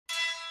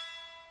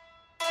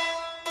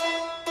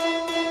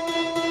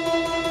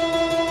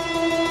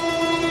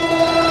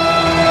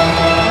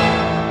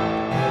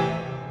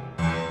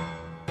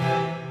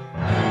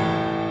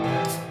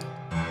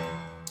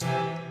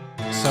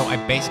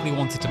basically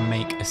wanted to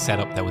make a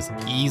setup that was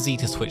easy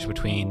to switch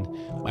between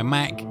my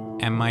Mac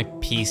and my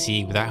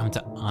PC without having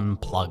to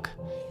unplug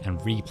and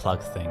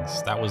replug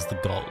things. That was the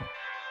goal.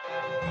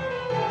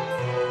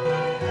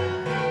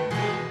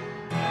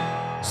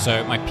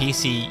 So my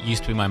PC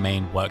used to be my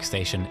main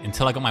workstation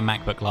until I got my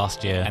MacBook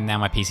last year, and now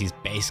my PC is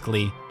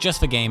basically just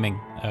for gaming.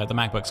 The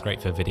MacBook's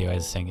great for video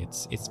editing.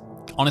 It's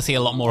honestly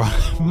a lot more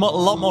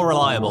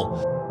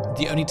reliable.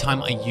 The only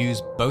time I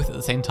use both at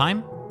the same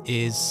time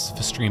is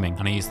for streaming,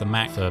 and I use the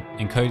Mac for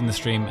encoding the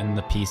stream and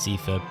the PC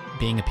for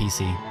being a PC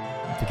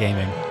for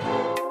gaming.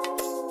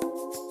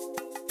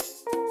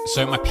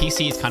 So my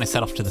PC is kind of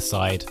set off to the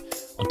side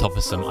on top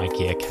of some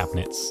IKEA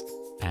cabinets.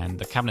 And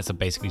the cabinets are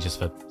basically just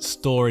for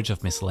storage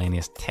of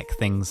miscellaneous tech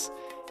things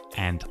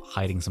and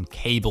hiding some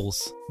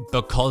cables.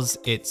 Because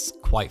it's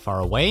quite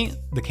far away,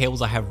 the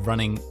cables I have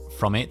running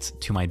from it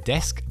to my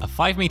desk are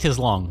 5 meters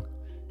long,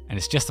 and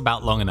it's just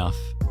about long enough.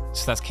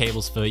 So that's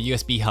cables for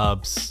USB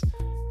hubs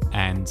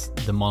and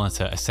the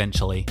monitor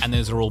essentially. And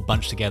those are all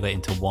bunched together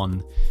into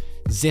one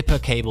zipper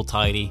cable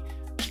tidy,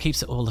 which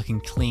keeps it all looking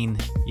clean,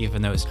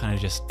 even though it's kind of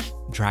just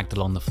dragged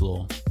along the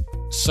floor.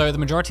 So the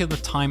majority of the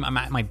time I'm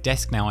at my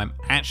desk now, I'm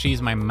actually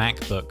using my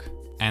MacBook.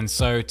 And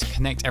so to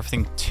connect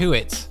everything to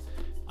it,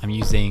 I'm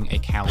using a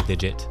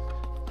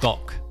CalDigit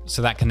dock.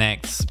 So that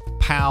connects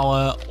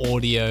power,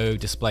 audio,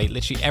 display,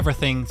 literally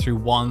everything through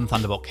one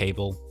Thunderbolt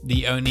cable.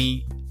 The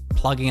only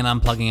plugging and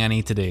unplugging I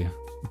need to do.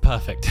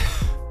 Perfect.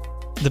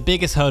 The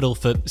biggest hurdle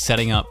for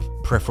setting up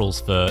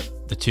peripherals for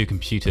the two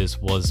computers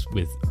was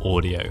with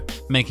audio,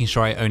 making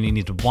sure I only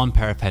needed one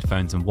pair of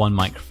headphones and one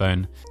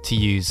microphone to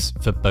use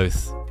for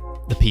both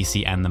the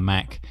PC and the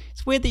Mac.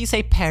 It's weird that you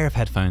say pair of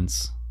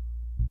headphones.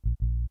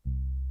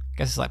 I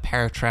guess it's like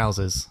pair of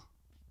trousers.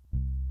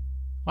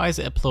 Why is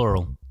it a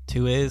plural?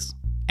 2 ears?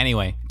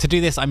 Anyway, to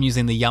do this I'm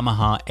using the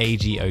Yamaha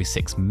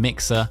AG06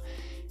 mixer.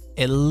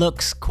 It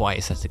looks quite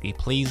aesthetically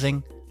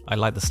pleasing. I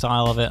like the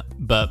style of it,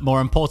 but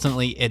more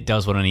importantly, it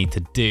does what I need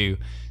to do.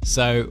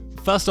 So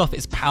first off,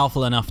 it's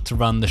powerful enough to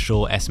run the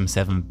Shure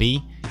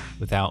SM7B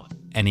without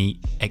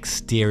any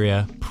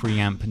exterior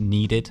preamp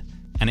needed.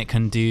 And it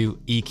can do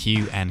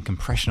EQ and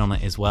compression on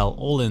it as well,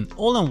 all in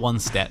one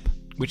step,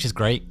 which is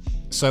great.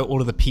 So all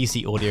of the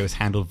PC audio is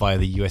handled via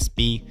the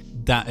USB.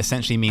 That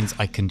essentially means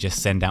I can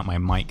just send out my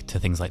mic to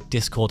things like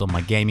Discord on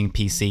my gaming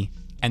PC.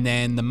 And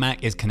then the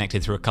Mac is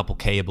connected through a couple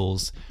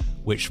cables,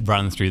 which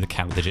run through the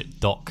CalDigit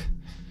dock.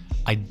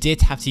 I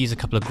did have to use a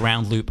couple of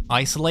ground loop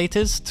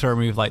isolators to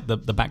remove like the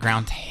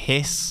background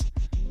hiss,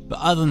 but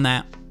other than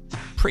that,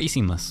 pretty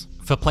seamless.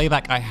 For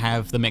playback, I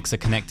have the mixer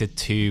connected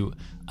to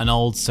an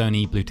old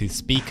Sony Bluetooth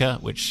speaker,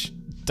 which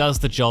does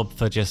the job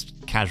for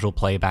just casual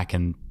playback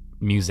and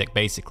music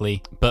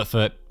basically. But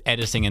for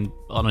editing and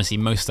honestly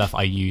most stuff,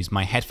 I use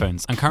my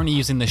headphones. I'm currently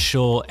using the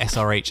Shure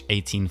SRH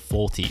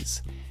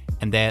 1840s,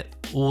 and they're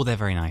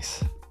very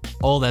nice.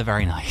 They're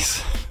very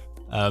nice.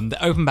 The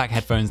open back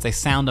headphones, they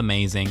sound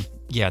amazing.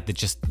 Yeah, they're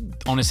just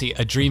honestly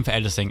a dream for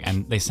editing,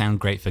 and they sound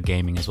great for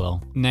gaming as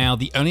well. Now,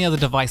 the only other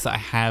device that I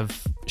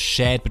have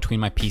shared between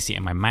my PC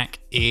and my Mac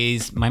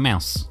is my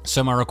mouse.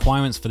 So my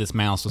requirements for this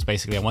mouse was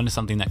basically I wanted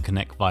something that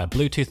connect via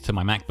Bluetooth to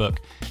my MacBook,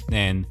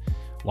 then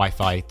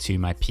Wi-Fi to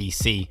my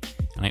PC.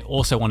 And I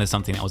also wanted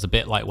something that was a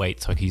bit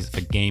lightweight so I could use it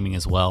for gaming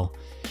as well.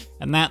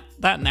 And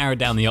that narrowed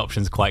down the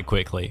options quite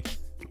quickly.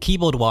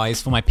 Keyboard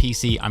wise, for my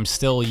PC, I'm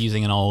still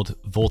using an old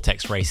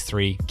Vortex Race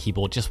 3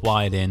 keyboard just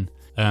wired in.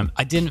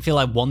 I didn't feel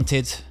I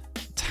wanted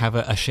to have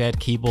a shared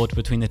keyboard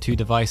between the two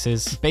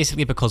devices,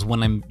 basically because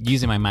when I'm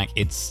using my Mac,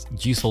 it's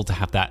useful to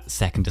have that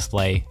second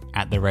display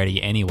at the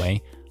ready anyway.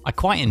 I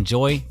quite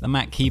enjoy the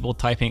Mac keyboard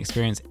typing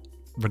experience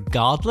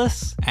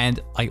regardless,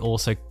 and I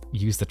also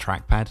use the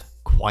trackpad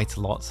quite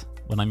a lot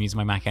when I'm using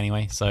my Mac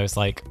anyway, so it's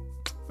like,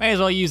 may as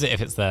well use it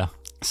if it's there.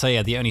 So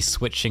yeah, the only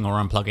switching or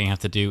unplugging I have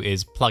to do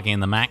is plug in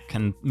the Mac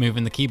and move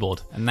in the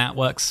keyboard, and that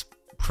works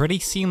pretty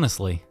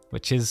seamlessly,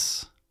 which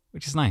is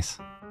nice.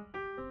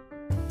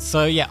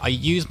 So yeah, I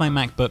use my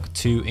MacBook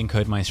to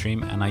encode my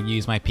stream, and I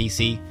use my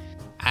PC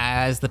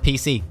as the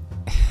PC.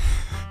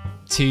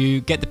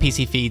 To get the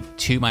PC feed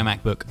to my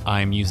MacBook,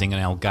 I'm using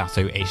an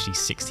Elgato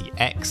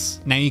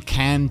HD60X. Now you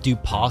can do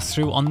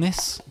pass-through on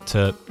this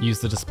to use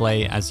the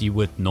display as you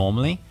would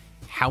normally.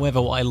 However,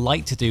 what I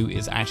like to do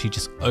is actually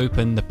just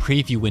open the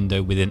preview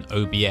window within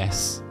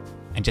OBS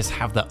and just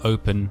have that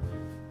open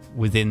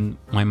within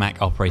my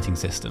Mac operating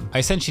system. I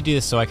essentially do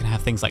this so I can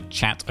have things like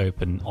chat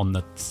open on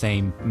the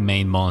same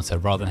main monitor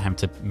rather than having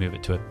to move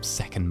it to a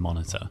second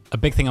monitor. A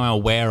big thing I'm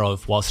aware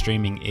of while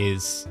streaming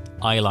is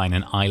eye line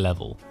and eye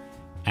level,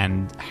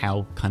 and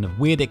how kind of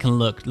weird it can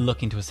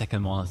look into a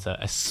second monitor,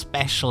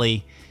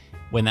 especially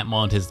when that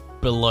monitor is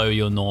below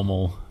your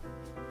normal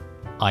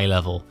eye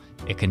level.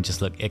 It can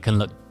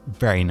look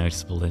very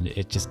noticeable, and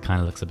it just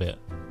kind of looks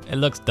it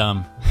looks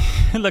dumb.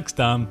 It looks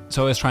dumb.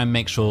 So I always try and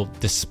make sure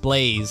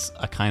displays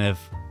are kind of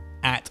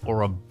at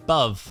or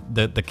above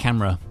the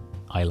camera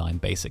eye line,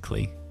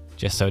 basically,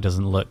 just so it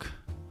doesn't look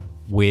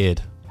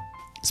weird.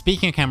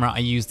 Speaking of camera, I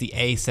use the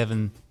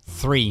A7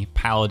 III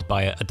powered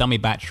by a dummy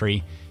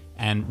battery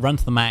and run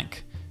to the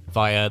Mac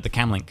via the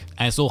cam link,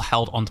 and it's all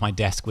held onto my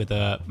desk with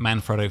a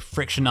Manfrotto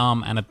friction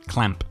arm and a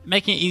clamp,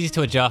 making it easy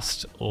to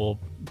adjust or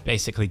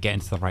basically get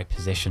into the right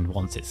position.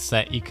 Once it's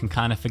set, you can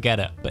kind of forget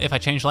it. But if I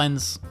change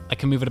lens, I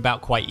can move it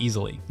about quite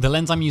easily. The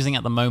lens I'm using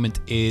at the moment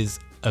is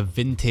a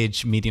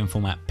vintage medium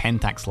format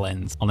Pentax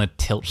lens on a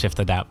tilt shift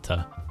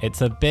adapter.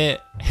 It's a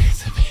bit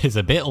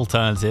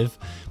alternative,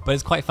 but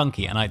it's quite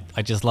funky, and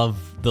I just love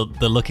the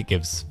look it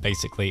gives.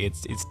 Basically,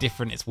 it's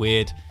different, it's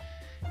weird,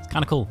 it's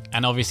kind of cool.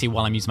 And obviously,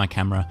 while I'm using my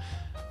camera,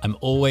 I'm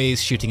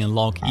always shooting in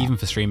log. Even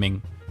for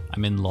streaming,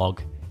 I'm in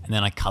log, and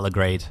then I color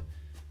grade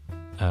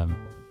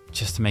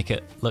just to make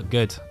it look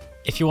good.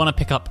 If you want to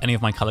pick up any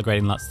of my color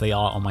grading LUTs, they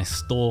are on my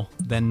store.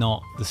 They're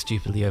not the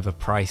stupidly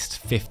overpriced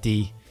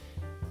 50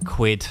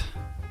 quid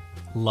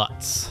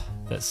LUTs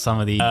that some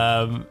of the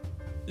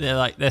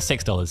they're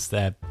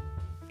 $6.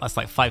 That's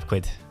like 5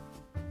 quid.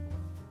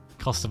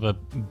 Cost of a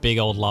big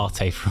old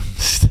latte from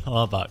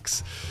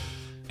Starbucks.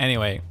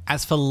 Anyway,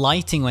 as for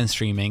lighting when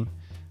streaming,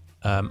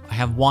 I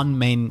have one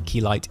main key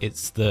light.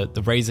 It's the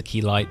Razer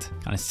key light,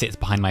 kind of sits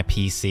behind my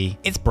PC.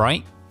 It's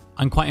bright.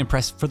 I'm quite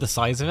impressed for the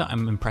size of it.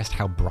 I'm impressed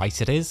how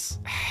bright it is.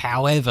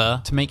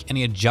 However, to make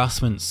any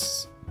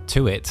adjustments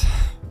to it,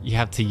 you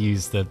have to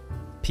use the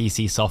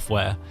PC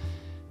software.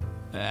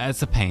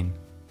 It's a pain.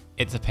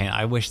 It's a pain.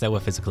 I wish there were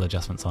physical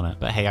adjustments on it,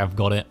 but hey, I've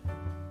got it.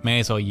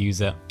 May as well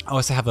use it. I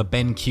also have a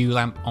BenQ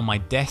lamp on my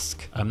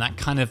desk. That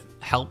kind of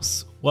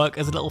helps work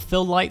as a little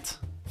fill light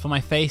for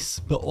my face,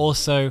 but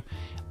also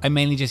I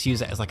mainly just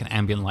use it as like an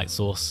ambient light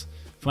source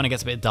for when it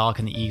gets a bit dark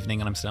in the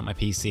evening and I'm sitting at my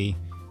PC,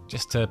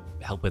 just to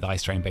help with eye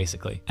strain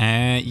basically.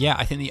 And yeah,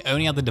 I think the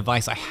only other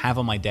device I have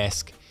on my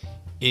desk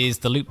is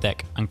the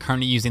Loupedeck. I'm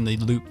currently using the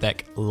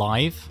Loupedeck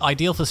Live.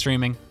 Ideal for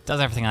streaming, does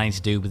everything I need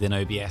to do within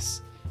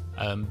OBS.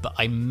 But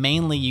I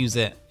mainly use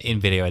it in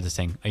video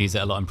editing. I use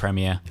it a lot in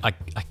Premiere.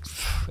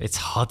 It's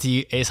hard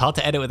to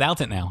edit without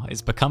it now.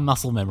 It's become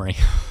muscle memory.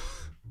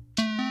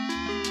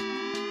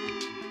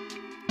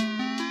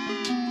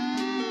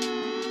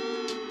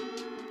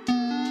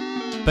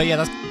 But yeah,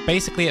 that's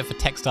basically it for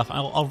tech stuff.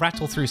 I'll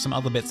rattle through some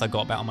other bits I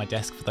got about on my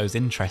desk for those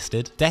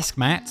interested. Desk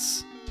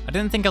mats. I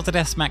didn't think I was a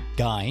desk mat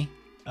guy,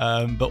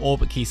 but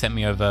OrbitKey sent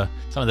me over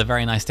some of the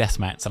very nice desk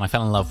mats, and I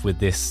fell in love with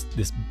this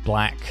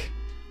black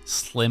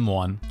slim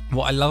one.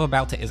 What I love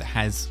about it is it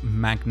has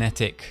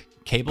magnetic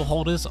cable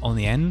holders on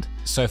the end.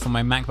 So for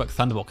my MacBook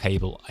Thunderbolt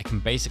cable, I can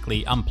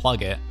basically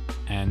unplug it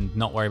and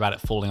not worry about it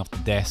falling off the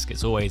desk.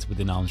 It's always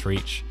within arm's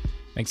reach.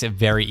 Makes it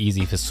very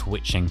easy for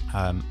switching.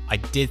 I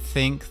did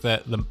think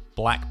that the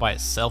black by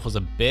itself was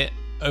a bit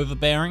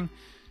overbearing,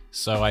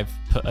 so I've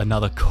put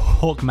another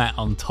cork mat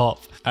on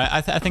top.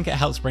 I think it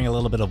helps bring a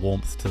little bit of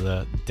warmth to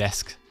the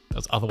desk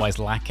that's otherwise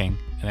lacking.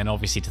 And then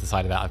obviously to the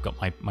side of that, I've got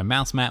my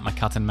mouse mat, my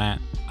cutting mat.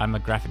 I'm a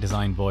graphic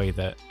design boy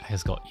that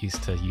has got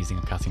used to using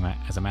a cutting mat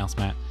as a mouse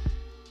mat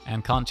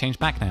and can't change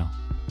back now.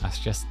 That's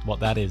just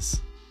what that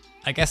is.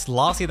 I guess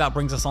lastly, that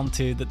brings us on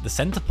to the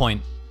center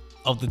point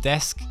of the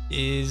desk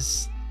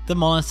is the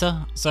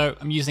monitor. So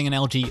I'm using an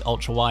LG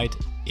ultra wide.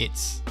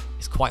 It's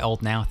quite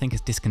old now. I think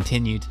it's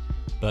discontinued,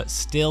 but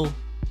still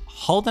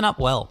holding up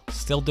well,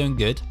 still doing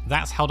good.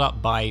 That's held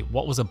up by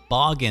what was a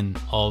bargain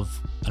of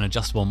an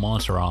adjustable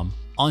monitor arm.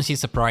 Honestly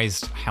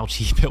surprised how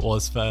cheap it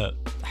was for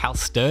how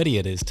sturdy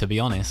it is, to be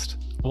honest.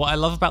 What I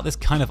love about this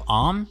kind of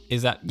arm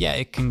is that, yeah,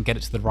 it can get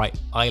it to the right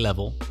eye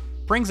level,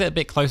 brings it a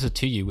bit closer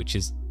to you, which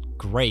is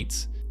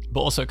great,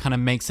 but also it kind of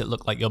makes it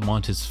look like your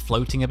monitor's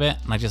floating a bit,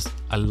 and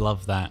I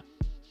love that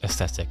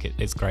aesthetic.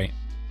 It's great.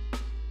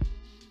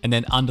 And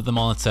then under the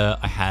monitor,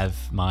 I have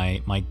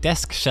my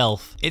desk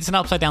shelf. It's an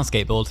upside down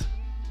skateboard.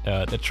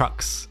 The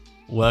truck's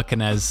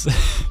working as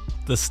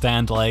the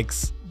stand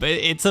legs, but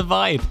it's a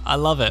vibe. I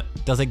love it.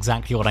 It does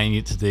exactly what I need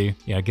it to do.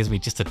 You know, it gives me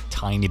just a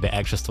tiny bit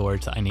extra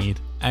storage that I need.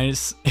 And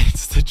it's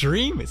the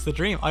dream. It's the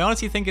dream. I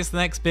honestly think it's the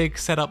next big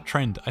setup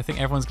trend. I think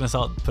everyone's gonna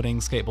start putting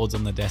skateboards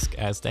on the desk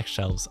as desk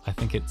shelves. I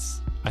think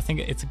it's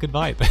a good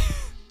vibe.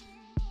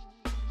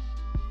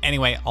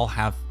 Anyway, I'll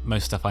have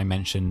most stuff I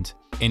mentioned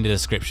in the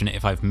description.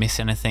 If I've missed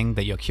anything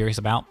that you're curious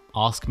about,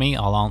 ask me,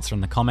 I'll answer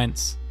in the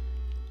comments.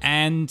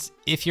 And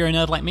if you're a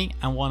nerd like me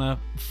and want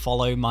to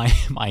follow my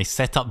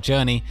setup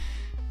journey,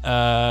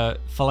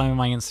 follow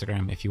my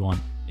Instagram if you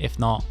want. If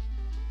not,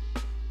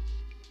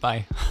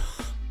 bye.